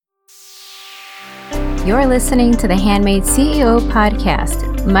You're listening to the Handmade CEO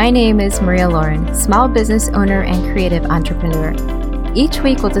podcast. My name is Maria Lauren, small business owner and creative entrepreneur. Each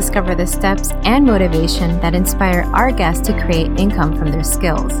week, we'll discover the steps and motivation that inspire our guests to create income from their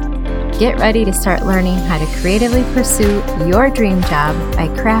skills. Get ready to start learning how to creatively pursue your dream job by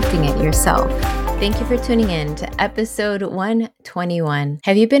crafting it yourself. Thank you for tuning in to episode 121.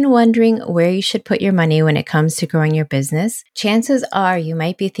 Have you been wondering where you should put your money when it comes to growing your business? Chances are you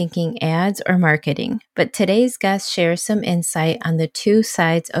might be thinking ads or marketing, but today's guest shares some insight on the two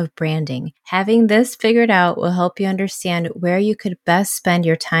sides of branding. Having this figured out will help you understand where you could best spend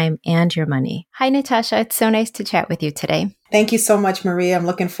your time and your money. Hi, Natasha. It's so nice to chat with you today. Thank you so much, Maria. I'm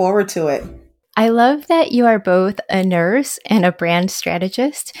looking forward to it. I love that you are both a nurse and a brand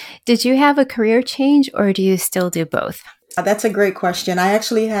strategist. Did you have a career change or do you still do both? That's a great question. I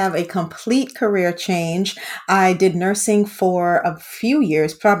actually have a complete career change. I did nursing for a few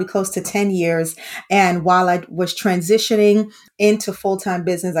years, probably close to 10 years. And while I was transitioning into full-time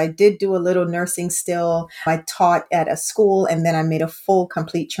business, I did do a little nursing still. I taught at a school and then I made a full,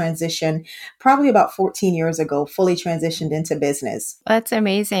 complete transition probably about 14 years ago, fully transitioned into business. That's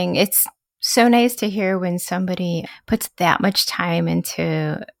amazing. It's so nice to hear when somebody puts that much time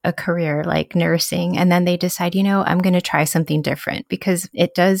into a career like nursing and then they decide, I'm going to try something different, because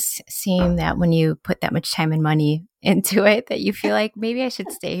it does seem that when you put that much time and money into it that you feel like maybe I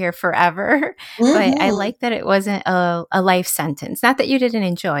should stay here forever. But I like that it wasn't a life sentence. Not that you didn't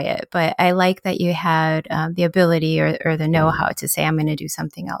enjoy it, but I like that you had the ability or the know-how to say, I'm going to do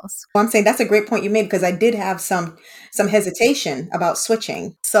something else. Well, I'm saying that's a great point you made, because I did have some hesitation about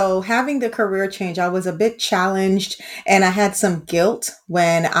switching. So having the career change, I was a bit challenged and I had some guilt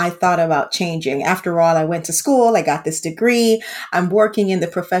when I thought about changing. After all, I went to school, I got this degree, I'm working in the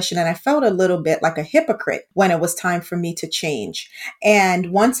profession, and I felt a little bit like a hypocrite when it was time for me to change.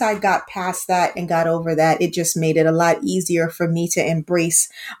 And once I got past that and got over that, it just made it a lot easier for me to embrace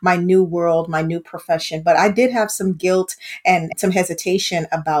my new world, my new profession. But I did have some guilt and some hesitation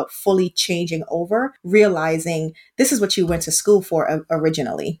about fully changing over, realizing this is what you went to school for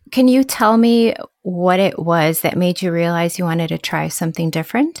originally. Can you tell me what it was that made you realize you wanted to try something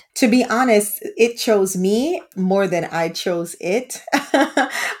different? To be honest, it chose me more than I chose it.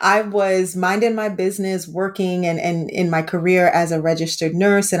 I was minding my business, working and in my career as a registered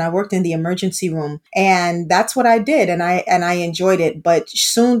nurse, and I worked in the emergency room. And that's what I did. And I enjoyed it. But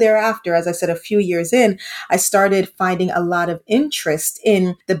soon thereafter, as I said, a few years in, I started finding a lot of interest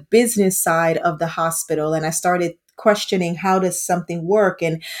in the business side of the hospital. And I started questioning, how does something work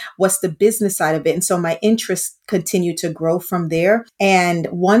and what's the business side of it? And so my interest continued to grow from there. And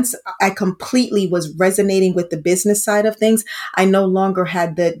once I completely was resonating with the business side of things, I no longer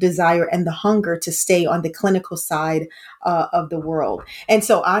had the desire and the hunger to stay on the clinical side of the world. And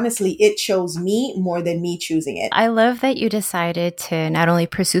so honestly, it chose me more than me choosing it. I love that you decided to not only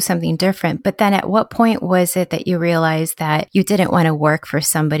pursue something different, but then at what point was it that you realized that you didn't want to work for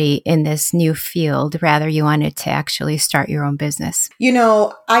somebody in this new field? Rather, you wanted to actually start your own business?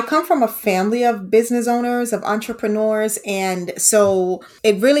 I come from a family of business owners, of entrepreneurs. And so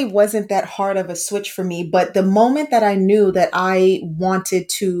it really wasn't that hard of a switch for me. But the moment that I knew that I wanted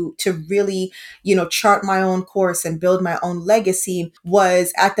to really, chart my own course and build my own legacy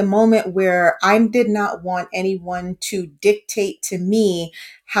was at the moment where I did not want anyone to dictate to me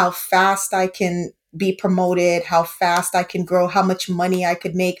how fast I can be promoted, how fast I can grow, how much money I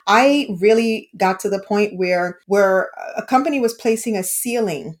could make. I really got to the point where a company was placing a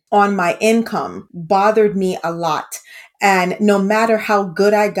ceiling on my income bothered me a lot. And no matter how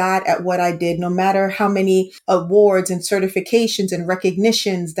good I got at what I did, no matter how many awards and certifications and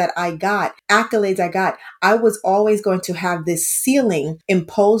recognitions that I got, accolades I got, I was always going to have this ceiling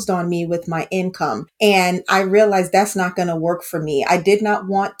imposed on me with my income. And I realized that's not going to work for me. I did not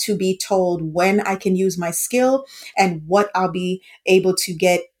want to be told when I can use my skill and what I'll be able to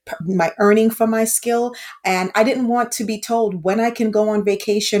get my earning from my skill. And I didn't want to be told when I can go on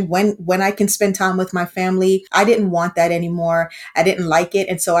vacation, when I can spend time with my family. I didn't want that anymore. I didn't like it.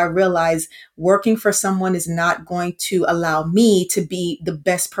 And so I realized working for someone is not going to allow me to be the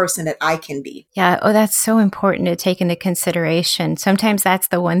best person that I can be. Yeah. Oh, that's so important to take into consideration. Sometimes that's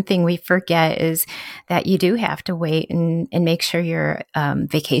the one thing we forget, is that you do have to wait and make sure your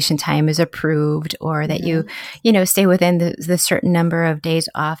vacation time is approved, or that you stay within the certain number of days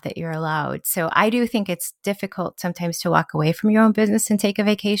off that you're allowed. So I do think it's difficult sometimes to walk away from your own business and take a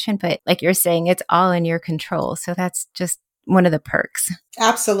vacation, but like you're saying, it's all in your control. So that's just one of the perks.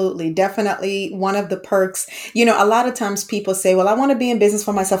 Absolutely. Definitely one of the perks. A lot of times people say, well, I want to be in business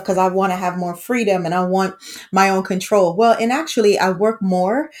for myself because I want to have more freedom and I want my own control. Well, and actually I work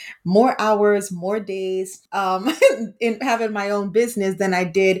more hours, more days, in having my own business than I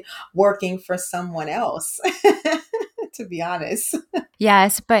did working for someone else, to be honest.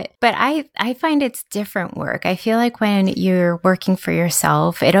 Yes, but I find it's different work. I feel like when you're working for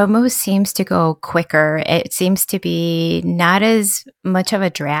yourself, it almost seems to go quicker. It seems to be not as much of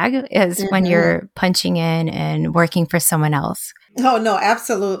a drag as when Mhm. you're punching in and working for someone else. Oh, no,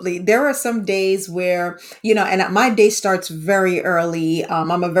 absolutely. There are some days where, and my day starts very early.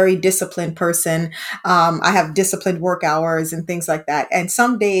 I'm a very disciplined person. I have disciplined work hours and things like that. And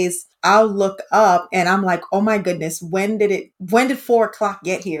some days I'll look up and I'm like, oh my goodness, when did 4 o'clock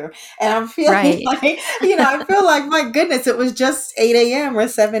get here? And I'm feeling Right. like, I feel like, my goodness, it was just 8 a.m. or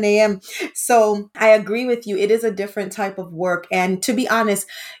 7 a.m. So I agree with you. It is a different type of work. And to be honest,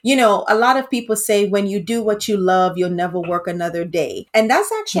 a lot of people say when you do what you love, you'll never work another day. And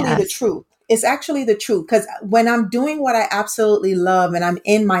that's actually the Yes. truth. It's actually the truth because when I'm doing what I absolutely love and I'm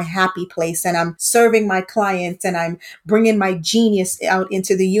in my happy place and I'm serving my clients and I'm bringing my genius out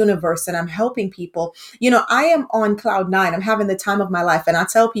into the universe and I'm helping people, I am on cloud nine. I'm having the time of my life. And I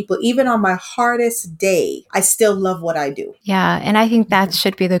tell people, even on my hardest day, I still love what I do. Yeah, and I think that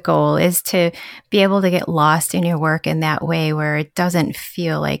should be the goal, is to be able to get lost in your work in that way where it doesn't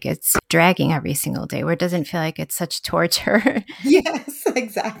feel like it's dragging every single day, where it doesn't feel like it's such torture. Yes,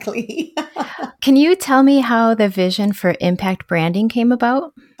 exactly. Can you tell me how the vision for impact branding came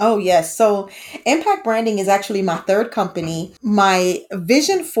about? Oh, yes. So, Impact Branding is actually my third company. My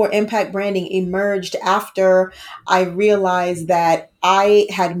vision for Impact Branding emerged after I realized that I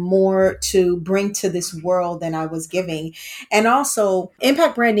had more to bring to this world than I was giving. And also,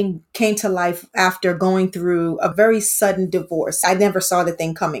 Impact Branding came to life after going through a very sudden divorce. I never saw the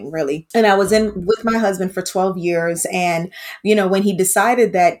thing coming, really. And I was in with my husband for 12 years. And, when he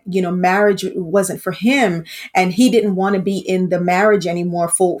decided that, marriage wasn't for him, and he didn't want to be in the marriage anymore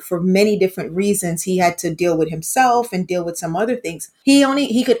for many different reasons. He had to deal with himself and deal with some other things.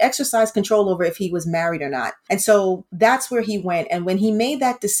 He could exercise control over if he was married or not. And so that's where he went. And when he made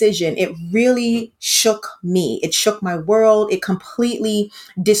that decision, it really shook me. It shook my world. It completely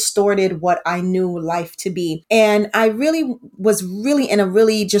distorted what I knew life to be. And I really was really in a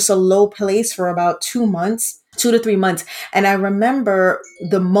really just a low place for about 2 months. 2 to 3 months. And I remember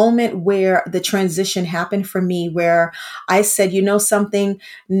the moment where the transition happened for me, where I said, something,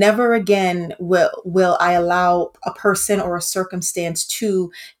 never again will I allow a person or a circumstance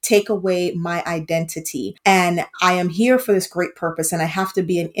to take away my identity. And I am here for this great purpose and I have to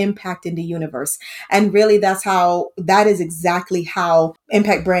be an impact in the universe. And really that is exactly how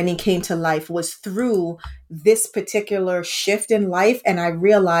impact branding came to life, was through this particular shift in life. And I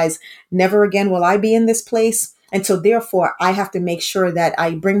realized never again will I be in this place. And so therefore, I have to make sure that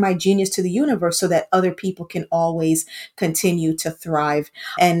I bring my genius to the universe so that other people can always continue to thrive.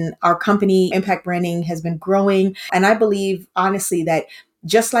 And our company, Impact Branding, has been growing. And I believe, honestly, that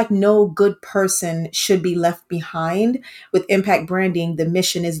just like no good person should be left behind, with impact branding, the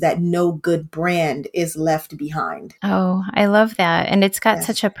mission is that no good brand is left behind. Oh, I love that. And it's got Yes.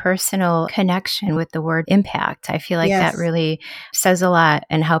 such a personal connection with the word impact. I feel like that Yes. really says a lot,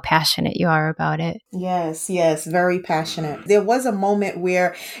 and how passionate you are about it. Yes, yes, very passionate. There was a moment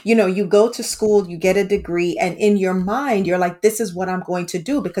where, you go to school, you get a degree, and in your mind, you're like, this is what I'm going to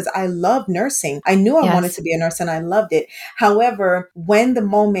do because I love nursing. I knew I wanted Yes. to be a nurse and I loved it. However, when the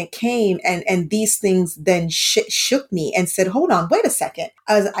moment came and these things then shook me and said, hold on, wait a second.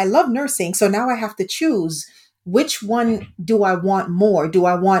 I love nursing. So now I have to choose. Which one do I want more? Do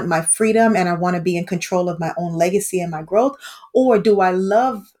I want my freedom and I want to be in control of my own legacy and my growth? Or do I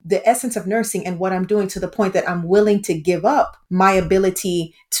love the essence of nursing and what I'm doing to the point that I'm willing to give up my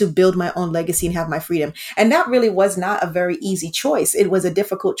ability to build my own legacy and have my freedom? And that really was not a very easy choice. It was a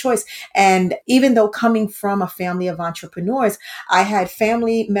difficult choice. And even though coming from a family of entrepreneurs, I had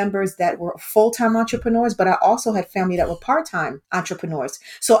family members that were full-time entrepreneurs, but I also had family that were part-time entrepreneurs.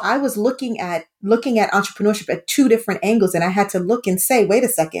 So I was looking at entrepreneurship at two different angles. And I had to look and say, wait a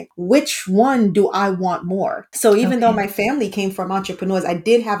second, which one do I want more? So even though Okay. my family came from entrepreneurs, I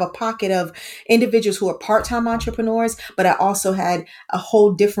did have a pocket of individuals who are part-time entrepreneurs, but I also had a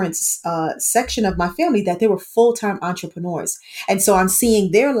whole different section of my family that they were full-time entrepreneurs. And so I'm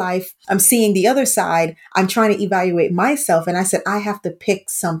seeing their life. I'm seeing the other side. I'm trying to evaluate myself. And I said, I have to pick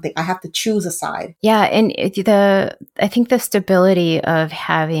something. I have to choose a side. Yeah, and I think the stability of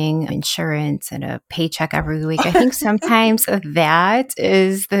having insurance bonus and a paycheck every week. I think sometimes that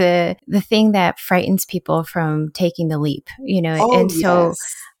is the thing that frightens people from taking the leap, Oh, and so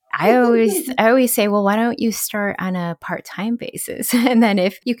yes. I always say, well, why don't you start on a part-time basis? And then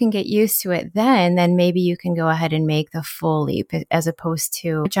if you can get used to it, then maybe you can go ahead and make the full leap as opposed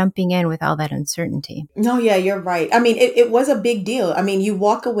to jumping in with all that uncertainty. No, yeah, you're right. I mean, it was a big deal. I mean, you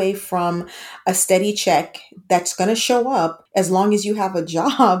walk away from a steady check that's going to show up as long as you have a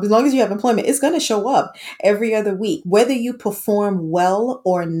job, as long as you have employment, it's going to show up every other week, whether you perform well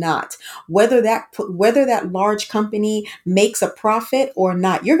or not, whether that large company makes a profit or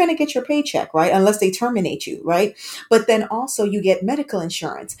not, you're going to get your paycheck, right? Unless they terminate you, right? But then also you get medical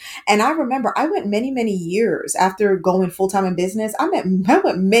insurance. And I remember I went many, many years after going full time in business. I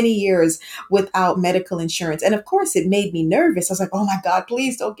went many years without medical insurance. And of course, it made me nervous. I was like, oh my God,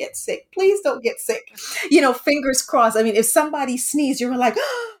 please don't get sick. Please don't get sick. Fingers crossed. I mean, if somebody sneezed, you're like,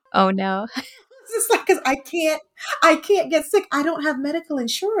 Oh no. it's like, because I can't get sick. I don't have medical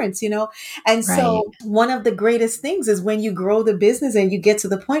insurance. And Right. so one of the greatest things is when you grow the business and you get to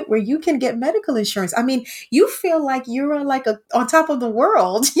the point where you can get medical insurance. I mean, you feel like you're on top of the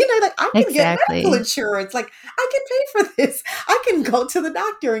world. Like I can get medical Exactly. insurance. Like I can pay for this. I can go to the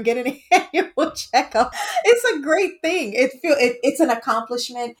doctor and get an annual checkup. It's a great thing. It's an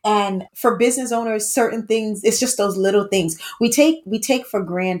accomplishment. And for business owners, certain things, it's just those little things we take for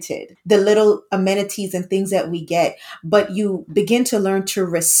granted, the little amenities and things that we get, but you begin to learn to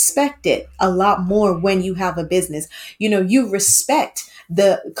respect it a lot more when you have a business. You respect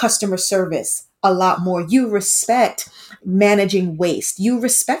the customer service a lot more. You respect managing waste. You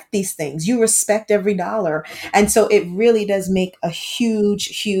respect these things. You respect every dollar. And so it really does make a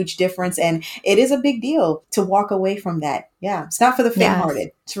huge, huge difference. And it is a big deal to walk away from that. Yeah. It's not for the faint Yes.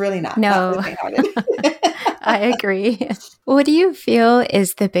 hearted. It's really not for the No. faint hearted. I agree. What do you feel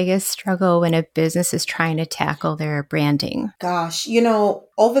is the biggest struggle when a business is trying to tackle their branding? Gosh,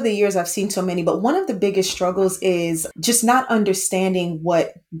 over the years, I've seen so many, but one of the biggest struggles is just not understanding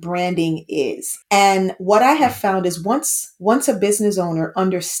what branding is. And what I have found is once a business owner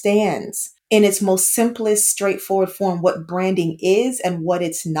understands in its most simplest, straightforward form what branding is and what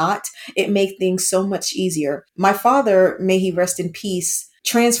it's not, it makes things so much easier. My father, may he rest in peace,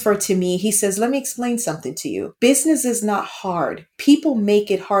 transferred to me. He says, let me explain something to you. Business is not hard. People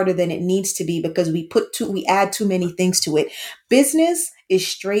make it harder than it needs to be because we add too many things to it. Business is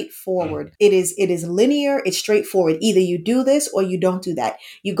straightforward. It is linear. It's straightforward. Either you do this or you don't do that.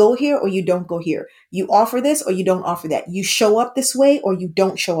 You go here or you don't go here. You offer this or you don't offer that. You show up this way or you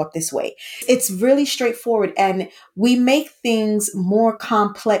don't show up this way. It's really straightforward. And we make things more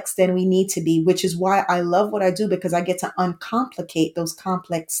complex than we need to be, which is why I love what I do, because I get to uncomplicate those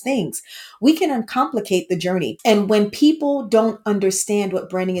complex things. We can uncomplicate the journey. And when people don't understand what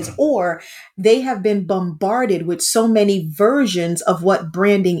branding is, or they have been bombarded with so many versions of what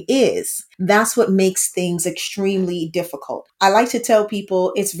branding is, that's what makes things extremely difficult. I like to tell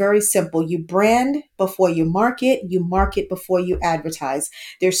people it's very simple. You brand before you market before you advertise.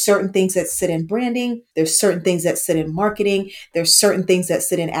 There's certain things that sit in branding, there's certain things that sit in marketing, there's certain things that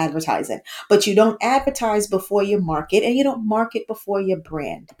sit in advertising. But you don't advertise before you market, and you don't market before you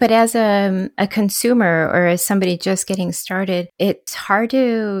brand. But as a consumer or as somebody just getting started, it's hard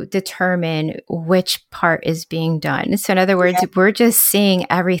to determine which part is being done. So in other words, Yeah. we're just seeing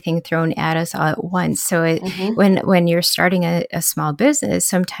everything thrown at us all at once. So Mhm. when you're starting a small business,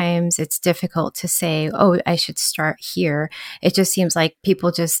 sometimes it's difficult to say, oh, I should start here. It just seems like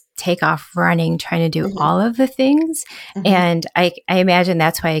people just take off running, trying to do Mhm. all of the things. Mhm. And I imagine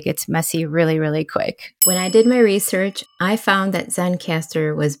that's why it gets messy really, really quick. When I did my research, I found that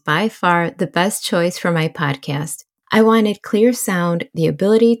Zencastr was by far the best choice for my podcast. I wanted clear sound, the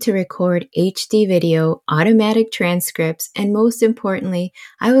ability to record HD video, automatic transcripts, and most importantly,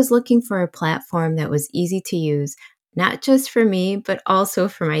 I was looking for a platform that was easy to use, not just for me, but also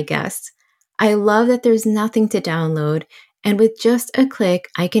for my guests. I love that there's nothing to download, and with just a click,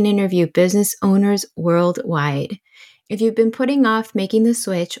 I can interview business owners worldwide. If you've been putting off making the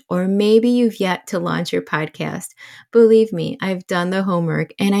switch, or maybe you've yet to launch your podcast, believe me, I've done the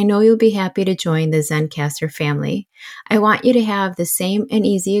homework and I know you'll be happy to join the Zencastr family. I want you to have the same and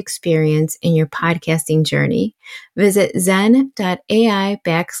easy experience in your podcasting journey. Visit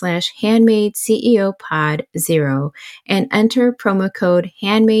zen.ai/handmadeCEOpod0 and enter promo code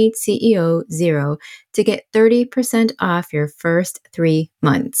handmadeceo0 to get 30% off your first 3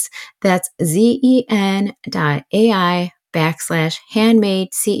 months. That's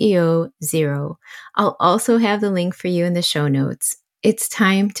zen.ai/handmadeceo0. I'll also have the link for you in the show notes. It's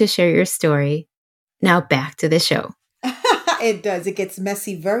time to share your story. Now back to the show. It does. It gets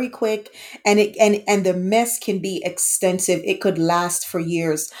messy very quick, and the mess can be extensive. It could last for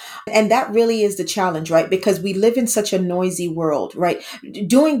years. And that really is the challenge, right? Because we live in such a noisy world, right?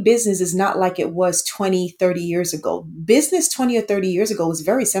 Doing business is not like it was 20, 30 years ago. Business 20 or 30 years ago was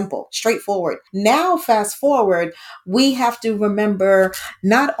very simple, straightforward. Now, fast forward, we have to remember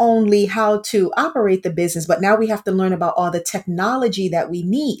not only how to operate the business, but now we have to learn about all the technology that we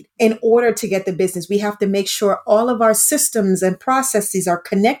need in order to get the business. We have to make sure all of our systems and processes are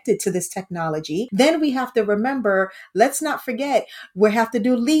connected to this technology. Then we have to remember, let's not forget, we have to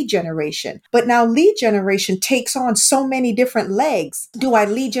do lead generation. But now lead generation takes on so many different legs. Do I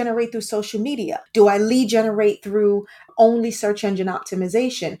lead generate through social media? Do I lead generate through only search engine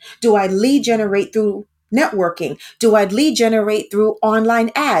optimization? Do I lead generate through networking? Do I lead generate through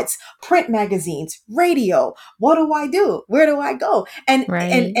online ads, print magazines, radio? What do I do? Where do I go? And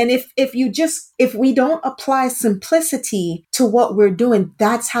Right. and if we don't apply simplicity to what we're doing,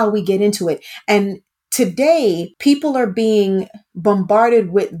 that's how we get into it. And today, people are being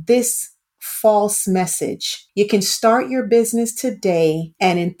bombarded with this false message. You can start your business today,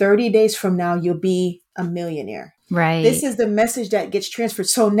 and in 30 days from now, you'll be a millionaire. This Right. is the message that gets transferred.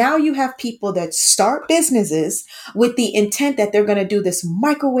 So now you have people that start businesses with the intent that they're going to do this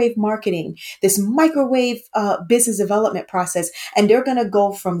microwave marketing, this microwave business development process, and they're going to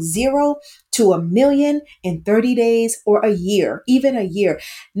go from 0 to a million in 30 days or a year, even a year.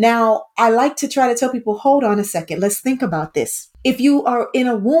 Now, I like to try to tell people, hold on a second. Let's think about this. If you are in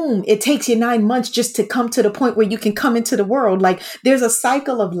a womb, it takes you 9 months just to come to the point where you can come into the world. Like, there's a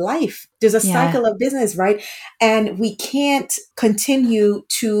cycle of life. There's a Yeah. cycle of business, right? And we can't continue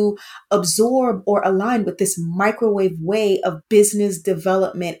to absorb or align with this microwave way of business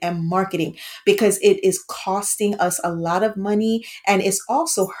development and marketing, because it is costing us a lot of money, and it's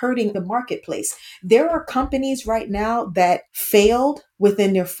also hurting the marketplace. There are companies right now that failed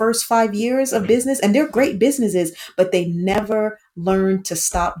within their first 5 years of business, and they're great businesses, but they never learned to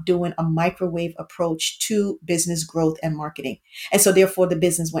stop doing a microwave approach to business growth and marketing. And so therefore the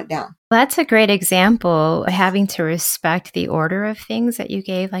business went down. That's a great example, having to respect the order of things that you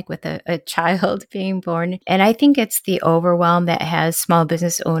gave, like with a child being born. And I think it's the overwhelm that has small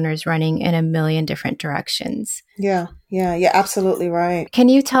business owners running in a million different directions. Yeah, you're absolutely right. Can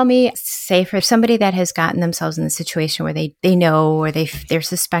you tell me, say for somebody that has gotten themselves in the situation where they know, or they're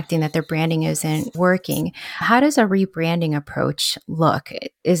suspecting that their branding isn't working, how does a rebranding approach look?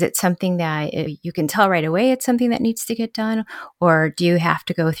 Is it something that you can tell right away it's something that needs to get done? Or do you have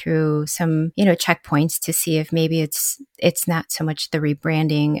to go through some, checkpoints to see if maybe it's not so much the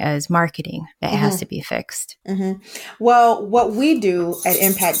rebranding as marketing that has to be fixed? Well, what we do at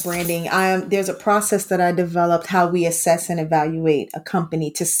Impact Branding, there's a process that I developed how we assess and evaluate a company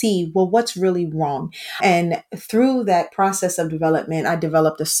to see, well, what's really wrong. And through that process of development, I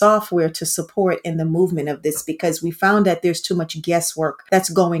developed a software to support in the movement of this, because we found that there's too much guesswork that's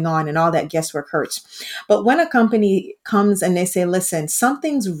going on, and all that guesswork hurts. But when a company comes and they say, listen,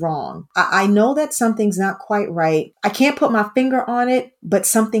 something's wrong. I know that something's not quite right. I can't put my finger on it, but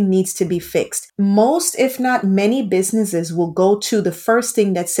something needs to be fixed. Most, if not many, businesses will go to the first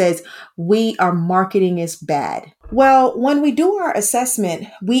thing that says, our marketing is bad. Well, when we do our assessment,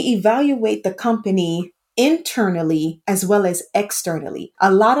 we evaluate the company internally as well as externally.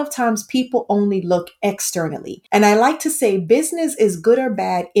 A lot of times people only look externally. And I like to say business is good or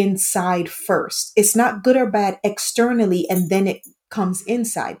bad inside first. It's not good or bad externally and then it comes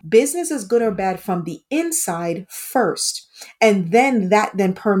inside. Business is good or bad from the inside first. And then that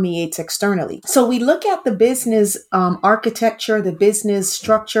then permeates externally. So we look at the business architecture, the business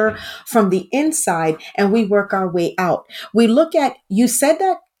structure from the inside, and we work our way out. We look at, you said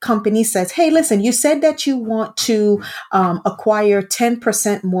that company says, hey, listen, you said that you want to acquire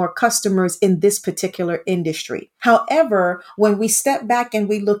 10% more customers in this particular industry. However, when we step back and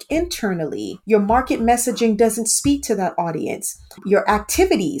we look internally, your market messaging doesn't speak to that audience. Your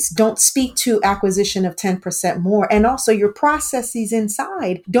activities don't speak to acquisition of 10% more. And also your processes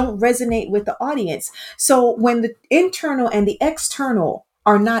inside don't resonate with the audience. So when the internal and the external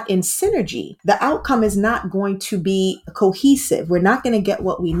are not in synergy, the outcome is not going to be cohesive. We're not going to get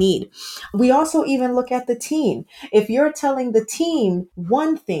what we need. We also even look at the team. If you're telling the team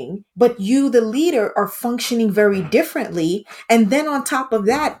one thing, but you, the leader, are functioning very differently, and then on top of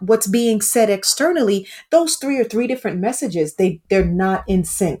that, what's being said externally, those three different messages. They're not in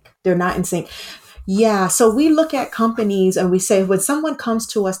sync. They're not in sync. Yeah. So we look at companies and we say, when someone comes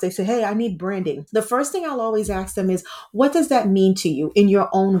to us, they say, hey, I need branding. The first thing I'll always ask them is, what does that mean to you in your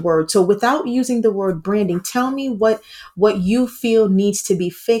own words? So without using the word branding, tell me what you feel needs to be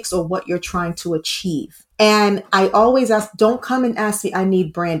fixed or what you're trying to achieve. And I always ask, don't come and ask me, I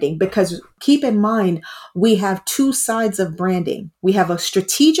need branding, because keep in mind, we have two sides of branding. We have a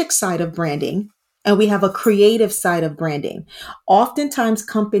strategic side of branding and we have a creative side of branding. Oftentimes,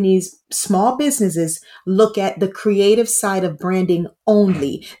 companies, small businesses look at the creative side of branding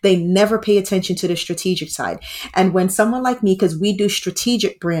only. They never pay attention to the strategic side. And when someone like me, because we do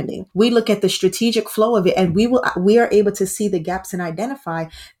strategic branding, we look at the strategic flow of it and we are able to see the gaps and identify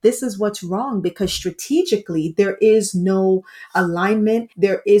this is what's wrong, because strategically there is no alignment,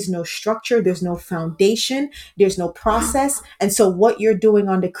 there is no structure, there's no foundation, there's no process. And so what you're doing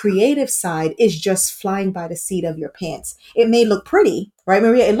on the creative side is just flying by the seat of your pants. It may look pretty, right,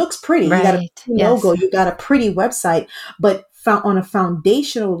 Maria? It looks pretty. You got a Right. pretty Yes. logo, you got a pretty website, but on a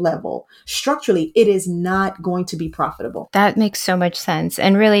foundational level, structurally, it is not going to be profitable. That makes so much sense.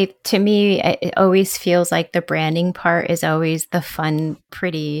 And really, to me, it always feels like the branding part is always the fun,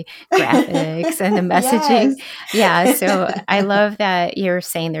 pretty graphics and the Yes. messaging. Yeah. So I love that you're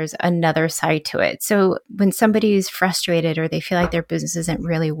saying there's another side to it. So when somebody is frustrated or they feel like their business isn't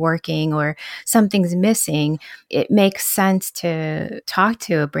really working or something's missing, it makes sense to talk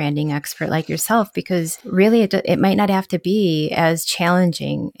to a branding expert like yourself, because really it might not have to be as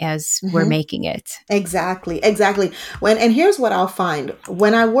challenging as we're Mhm. making it. Exactly, exactly. And here's what I'll find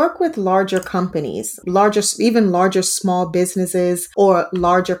when I work with larger companies, even larger small businesses or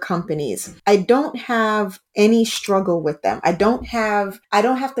larger companies, I don't have any struggle with them. I don't have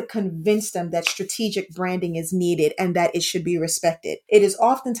to convince them that strategic branding is needed and that it should be respected. It is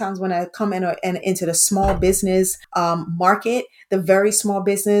oftentimes when I come into the small business market, the very small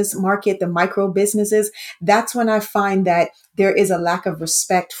business market, the micro businesses, that's when I find that there is a lack of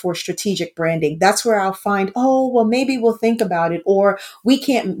respect for strategic branding. That's where I'll find, oh, well, maybe we'll think about it, or we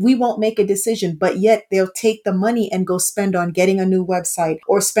won't make a decision, but yet they'll take the money and go spend on getting a new website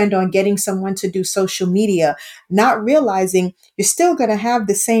or spend on getting someone to do social media, not realizing you're still going to have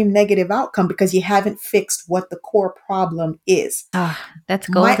the same negative outcome because you haven't fixed what the core problem is. Ah, that's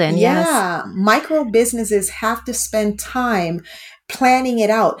golden. Yes. Micro businesses have to spend time planning it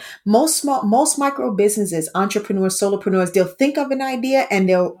out. Most micro businesses, entrepreneurs, solopreneurs, they'll think of an idea and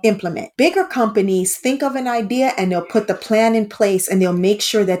they'll implement. Bigger companies think of an idea and they'll put the plan in place and they'll make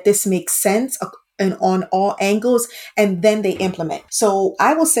sure that this makes sense and on all angles, and then they implement. So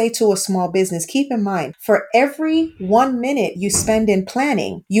I will say to a small business, keep in mind, for every 1 minute you spend in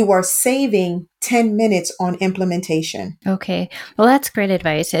planning, you are saving 10 minutes on implementation. Okay. Well, that's great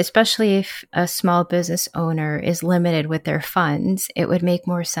advice, especially if a small business owner is limited with their funds. It would make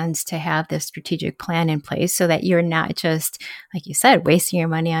more sense to have this strategic plan in place so that you're not just, like you said, wasting your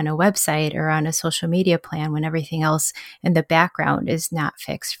money on a website or on a social media plan when everything else in the background is not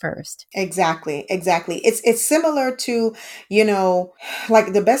fixed first. Exactly, exactly. It's similar to,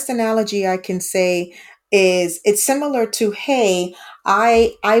 like the best analogy I can say is it's similar to, hey,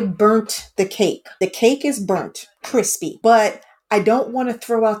 I burnt the cake. The cake is burnt, crispy, but I don't want to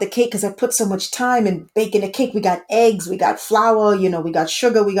throw out the cake because I put so much time in baking the cake. We got eggs, we got flour, we got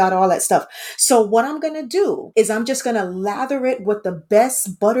sugar, we got all that stuff. So what I'm going to do is I'm just going to lather it with the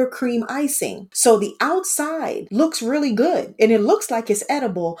best buttercream icing. So the outside looks really good and it looks like it's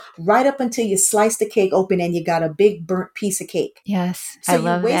edible right up until you slice the cake open and you got a big burnt piece of cake. Yes, So I you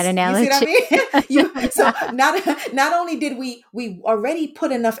love that waste, you see what I analogy. mean? So not only did we already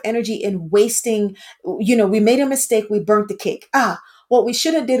put enough energy in wasting, we made a mistake, we burnt the cake. What we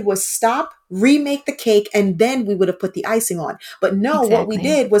should have did was stop, remake the cake, and then we would have put the icing on. But no, what we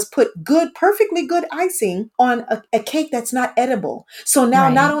Exactly. did was put perfectly good icing on a cake that's not edible. So now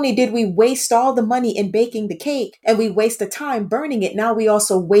not Right. only did we waste all the money in baking the cake and we wasted time burning it, now we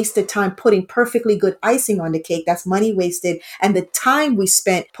also wasted time putting perfectly good icing on the cake. That's money wasted. And the time we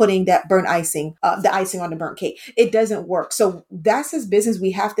spent putting that burnt icing, the icing on the burnt cake, it doesn't work. So that's his business.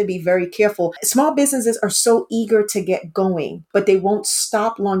 We have to be very careful. Small businesses are so eager to get going, but they won't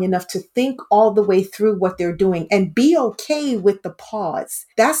stop long enough to think all the way through what they're doing and be okay with the pause.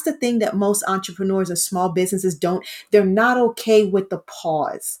 That's the thing that most entrepreneurs and small businesses don't. They're not okay with the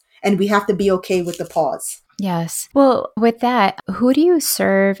pause. And we have to be okay with the pause. Yes. Well, with that, who do you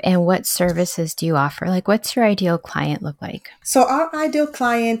serve and what services do you offer? Like, what's your ideal client look like? So our ideal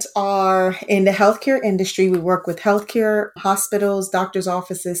clients are in the healthcare industry. We work with healthcare, hospitals, doctors'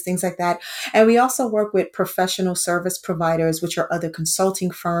 offices, things like that. And we also work with professional service providers, which are other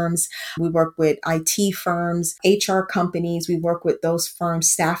consulting firms. We work with IT firms, HR companies. We work with those firms,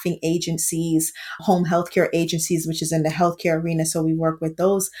 staffing agencies, home healthcare agencies, which is in the healthcare arena. So we work with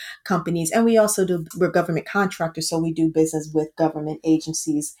those companies. And we also we're government contractors. So we do business with government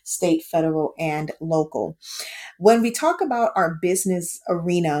agencies, state, federal, and local. When we talk about our business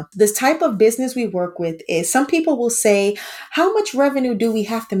arena, this type of business we work with is some people will say, how much revenue do we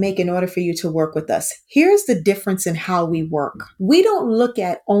have to make in order for you to work with us? Here's the difference in how we work. We don't look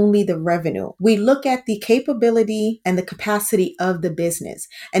at only the revenue. We look at the capability and the capacity of the business.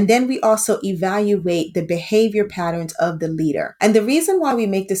 And then we also evaluate the behavior patterns of the leader. And the reason why we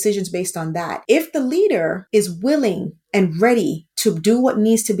make decisions based on that, if the leader is willing and ready to do what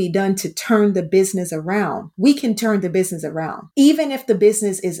needs to be done to turn the business around, we can turn the business around. Even if the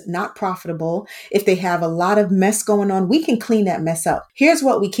business is not profitable, if they have a lot of mess going on, we can clean that mess up. Here's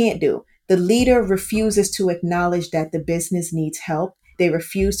what we can't do. The leader refuses to acknowledge that the business needs help. They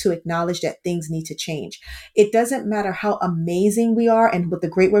refuse to acknowledge that things need to change. It doesn't matter how amazing we are and what the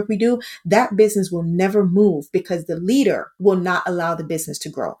great work we do, that business will never move because the leader will not allow the business to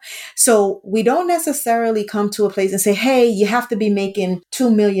grow. So we don't necessarily come to a place and say, hey, you have to be making 2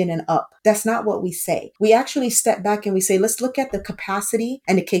 million and up. That's not what we say. We actually step back and we say, let's look at the capacity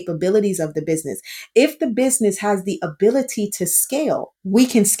and the capabilities of the business. If the business has the ability to scale, we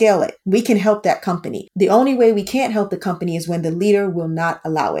can scale it. We can help that company. The only way we can't help the company is when the leader will not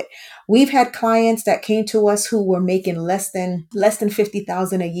allow it. We've had clients that came to us who were making less than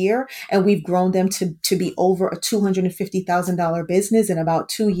 50,000 a year, and we've grown them to be over a $250,000 business in about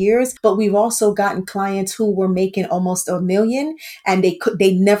 2 years. But we've also gotten clients who were making almost $1 million, and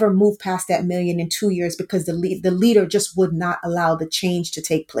they never moved past that $1 million in 2 years because the leader just would not allow the change to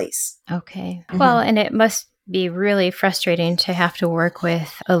take place. Okay. Well, and it must be really frustrating to have to work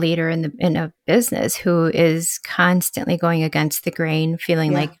with a leader in a business who is constantly going against the grain,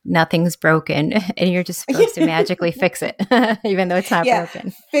 feeling like nothing's broken, and you're just supposed to magically fix it, even though it's not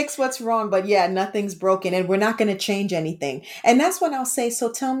broken. Fix what's wrong, but nothing's broken, and we're not going to change anything. And that's when I'll say,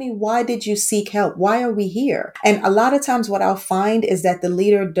 so tell me, why did you seek help? Why are we here? And a lot of times what I'll find is that the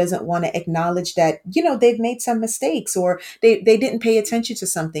leader doesn't want to acknowledge that, they've made some mistakes, or they didn't pay attention to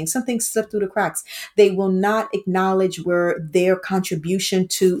something slipped through the cracks. They will not acknowledge where their contribution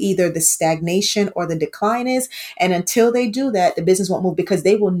to either the stagnation or the decline is. And until they do that, the business won't move because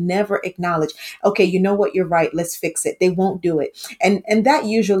they will never acknowledge, okay, you know what, you're right, let's fix it. They won't do it. And that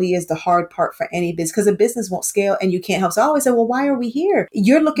usually is the hard part for any business, because a business won't scale and you can't help. So I always say, well, why are we here?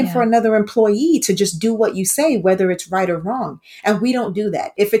 You're looking for another employee to just do what you say, whether it's right or wrong. And we don't do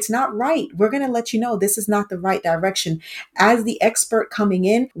that. If it's not right, we're going to let you know this is not the right direction. As the expert coming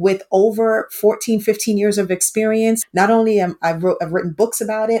in with over 14, 15 years of experience, not only I've written books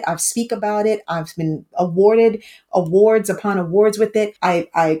about it, I've speak about it, I've been awarded awards upon awards with it.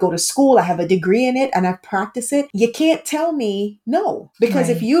 I go to school, I have a degree in it, and I practice it. You can't tell me no, because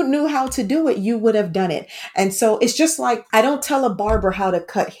if you knew how to do it, you would have done it. And so it's just like, I don't tell a barber how to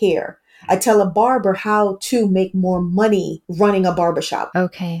cut hair. I tell a barber how to make more money running a barbershop.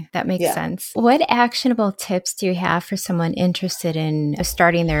 Okay, that makes sense. What actionable tips do you have for someone interested in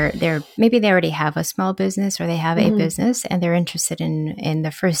starting their maybe they already have a small business or they have a business and they're interested in the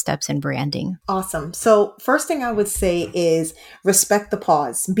first steps in branding? Awesome. So first thing I would say is respect the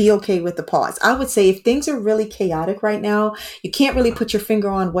pause. Be okay with the pause. I would say if things are really chaotic right now, you can't really put your finger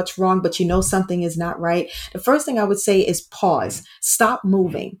on what's wrong, but you know something is not right. The first thing I would say is pause. Stop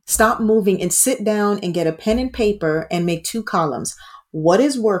moving and sit down and get a pen and paper and make 2 columns. What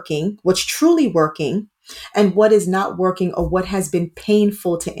is working, what's truly working, and what is not working, or what has been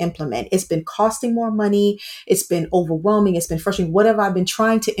painful to implement. It's been costing more money. It's been overwhelming. It's been frustrating. What have I been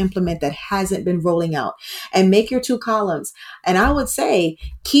trying to implement that hasn't been rolling out? And make your 2 columns. And I would say,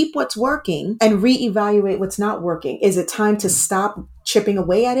 keep what's working and reevaluate what's not working. Is it time to stop chipping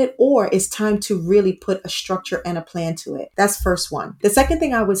away at it, or it's time to really put a structure and a plan to it? That's first one. The second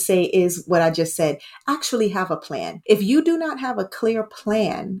thing I would say is what I just said. Actually have a plan. If you do not have a clear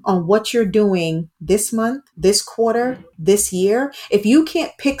plan on what you're doing this month, this quarter, this year, if you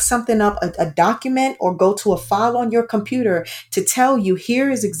can't pick something up, a document, or go to a file on your computer to tell you, here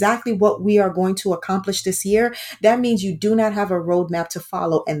is exactly what we are going to accomplish this year, that means you do not have a roadmap to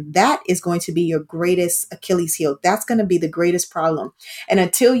follow. And that is going to be your greatest Achilles heel. That's going to be the greatest problem. And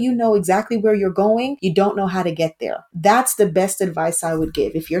until you know exactly where you're going, you don't know how to get there. That's the best advice I would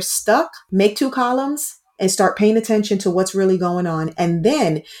give. If you're stuck, make 2 columns and start paying attention to what's really going on. And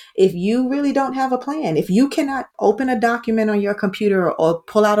then if you really don't have a plan, if you cannot open a document on your computer or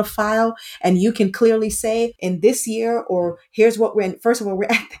pull out a file and you can clearly say in this year, or here's what we're in, first of all, we're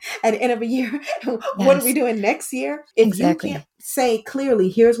at the end of a year. What are we doing next year? If Exactly. you can't say clearly,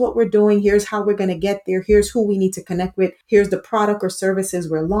 here's what we're doing, here's how we're going to get there, here's who we need to connect with, here's the product or services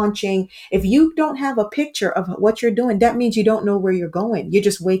we're launching. If you don't have a picture of what you're doing, that means you don't know where you're going. You're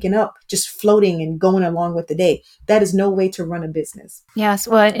just waking up, just floating and going along with the day. That is no way to run a business. Yes.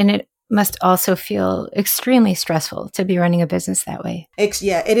 Well, and it must also feel extremely stressful to be running a business that way.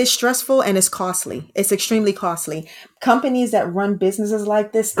 Yeah, it is stressful and it's costly. It's extremely costly. Companies that run businesses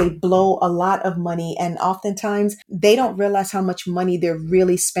like this, they blow a lot of money, and oftentimes they don't realize how much money they're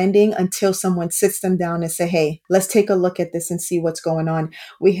really spending until someone sits them down and say, hey, let's take a look at this and see what's going on.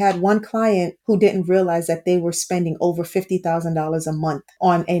 We had one client who didn't realize that they were spending over $50,000 a month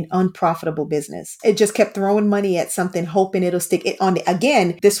on an unprofitable business. It just kept throwing money at something, hoping it'll stick.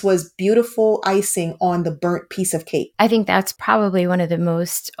 Again, this was beautiful icing on the burnt piece of cake. I think that's probably one of the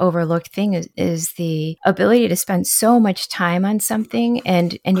most overlooked things is the ability to spend so much time on something,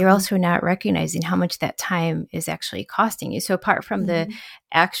 and you're also not recognizing how much that time is actually costing you. So apart from the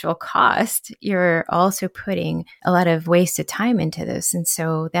actual cost, you're also putting a lot of wasted time into this. And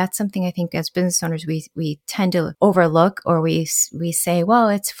so that's something I think as business owners, we tend to overlook, or we say, well,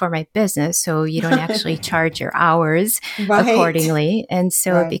 it's for my business. So you don't actually charge your hours accordingly. And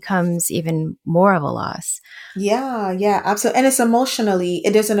so it becomes even more of a loss. Yeah, absolutely. And it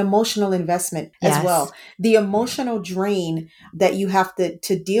is an emotional investment as well. The emotional drain that you have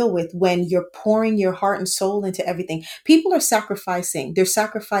to deal with when you're pouring your heart and soul into everything. People are sacrificing. They're sacrificing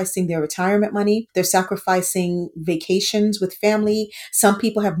their retirement money. They're sacrificing vacations with family. Some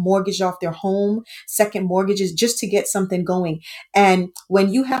people have mortgaged off their home, second mortgages, just to get something going. And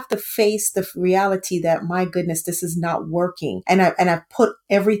when you have to face the reality that, my goodness, this is not working. And I've put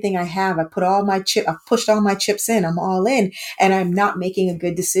everything I have, I've pushed all my chips in, I'm all in, and I'm not making a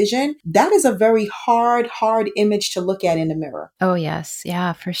good decision. That is a very hard image to look at in the mirror. Oh, yes.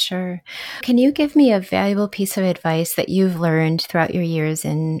 Yeah, for sure. Can you give me a valuable piece of advice that you've learned throughout your years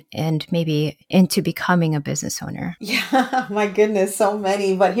and maybe into becoming a business owner? Yeah, my goodness, so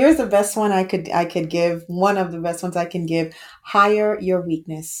many. But here's the best one I could give. One of the best ones I can give: hire your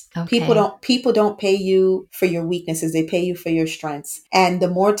weakness. Okay. People don't pay you for your weaknesses; they pay you for your strengths. And the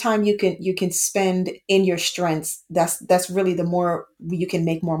more time you can spend in your strengths, that's really the more you can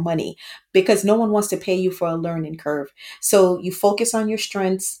make more money, because no one wants to pay you for a learning curve. So you focus on your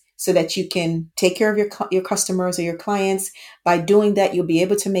strengths so that you can take care of your customers or your clients. By doing that, you'll be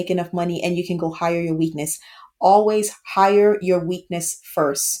able to make enough money and you can go hire your weakness. Always hire your weakness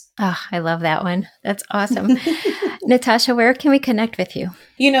first. Oh, I love that one. That's awesome. Natasha, where can we connect with you?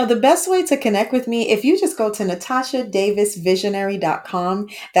 The best way to connect with me, if you just go to NatashaDavisVisionary.com,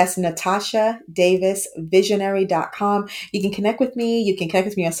 that's NatashaDavisVisionary.com. You can connect with me. You can connect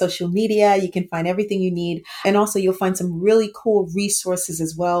with me on social media. You can find everything you need. And also you'll find some really cool resources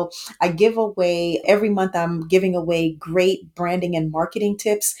as well. I give away, every month I'm giving away great branding and marketing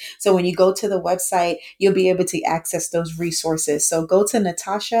tips. So when you go to the website, you'll be able to access those resources. So go to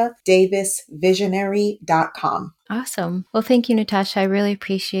NatashaDavisVisionary.com. Awesome. Well, thank you, Natasha. I really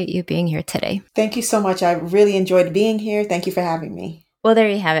appreciate you being here today. Thank you so much. I really enjoyed being here. Thank you for having me. Well, there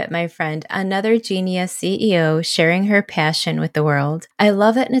you have it, my friend. Another genius CEO sharing her passion with the world. I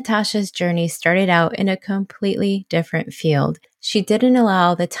love that Natasha's journey started out in a completely different field. She didn't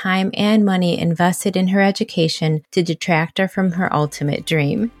allow the time and money invested in her education to detract her from her ultimate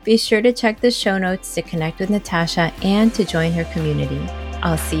dream. Be sure to check the show notes to connect with Natasha and to join her community.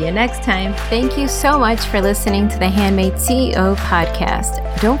 I'll see you next time. Thank you so much for listening to the Handmade CEO podcast.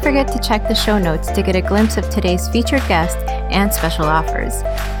 Don't forget to check the show notes to get a glimpse of today's featured guest and special offers.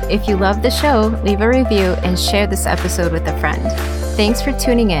 If you love the show, leave a review and share this episode with a friend. Thanks for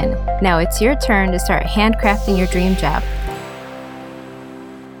tuning in. Now it's your turn to start handcrafting your dream job.